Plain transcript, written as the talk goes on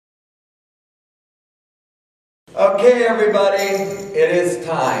Okay, everybody, it is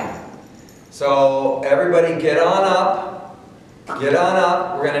time. So everybody get on up. Get on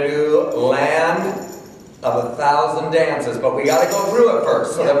up. We're going to do Land of 1,000 Dances, but we got to go through it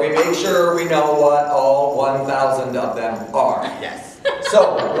first so that we make sure we know what all 1,000 of them are. Yes.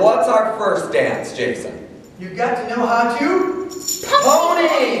 So, what's our first dance, Jason? You got to know how to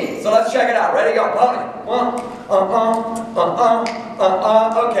Pony! So let's check it out. Ready, go, pony.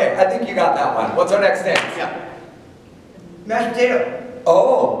 Okay, I think you got that one. What's our next dance? Yeah. mashed potato.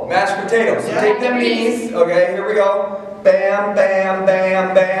 Oh, mashed potatoes. So Yeah. take them knees. Okay, here we go. Bam, bam,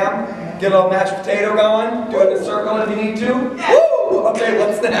 bam, bam. Get a little mashed potato going. Do it in a circle if you need to. Yeah. Woo! Okay,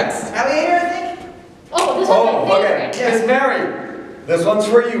 what's next? Alligator, I think. Oh, this one's my Okay. favorite. Miss Mary. This one's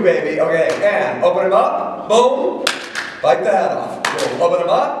for you, baby. Okay, and open them up. Boom. Bite the head off. Boom. Open them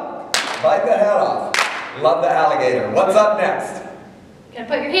up. Bite the head off. Love the alligator. What's up next? Gotta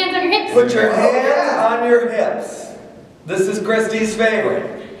put your hands on your hips. Put your hands yeah. on your hips. This is Christy's favorite.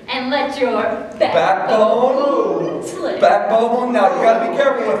 And let your Backbone. slip. Backbone. Now you gotta be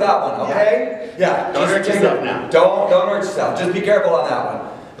careful with that one, okay? Yeah. Don't hurt just yourself now. Don't hurt yourself. Just be careful on that one.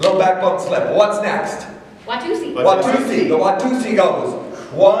 A little backbone slip. What's next? Watusi. Watusi. The Watusi goes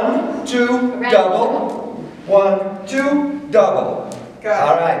 1, 2, double. 1, 2, double. Got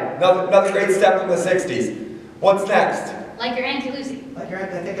All right. Another great step from the 60s. What's next? Like your Auntie Lucy. Like you're, I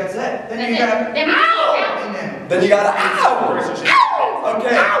think that's it. Then That's you it. gotta. Then we Ow! and then. Then you gotta ow!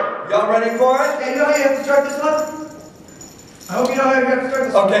 Okay. Y'all ready for it? Okay, you know how you have to start this one? I hope you know how you have to start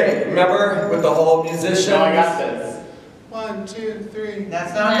this one. Okay. Remember with the whole musician? No, I got this. 1, 2, 3.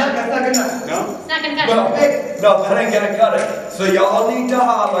 That's not enough. That's not good enough. No? It's not gonna cut No, it. no, that ain't gonna cut it. So y'all need to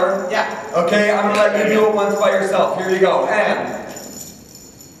holler. Yeah. Okay, I'm gonna let you do it once by yourself. Here you go. And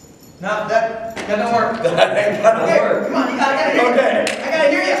No, that doesn't work. that ain't gonna Okay, work. come on, I gotta hear you. Okay. I gotta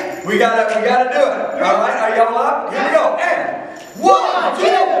hear you. We gotta do it. All right, are y'all up? Here we go. And 1, 2,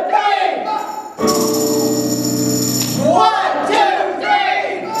 3. 1, 2,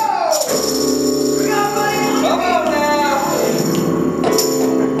 3. Go! We got money. Come on now.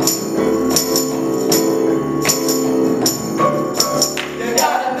 You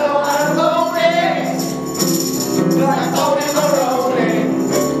gotta know I'm lonely. Like rolling the rolling.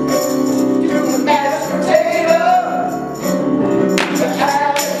 You the mashed potato. The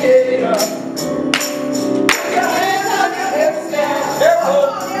alligator. Put your hands on your hips now. Careful.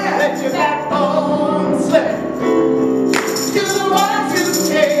 Let your backbone slip. Do the 1, 2,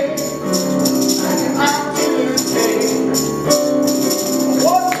 3. Like an octave.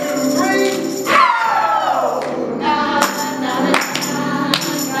 1, 2, 3. Ow! Na, na, na, na,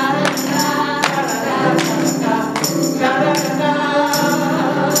 na, na, na, na, na.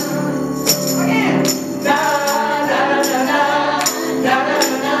 Again. Na na na na na na na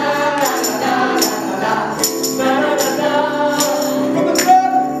na na na. From the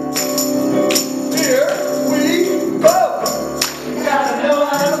top, here we go. You gotta know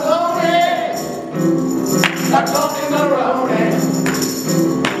I'm lonely. I'm talking macaroni.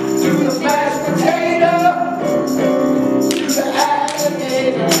 To the mashed potato. To the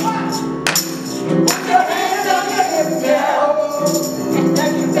alligator. Put your hands on your hips now. And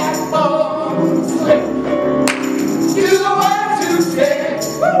let your backbone slip. Do the 1, 2, 3.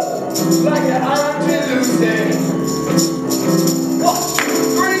 Like an Auntie Lucy.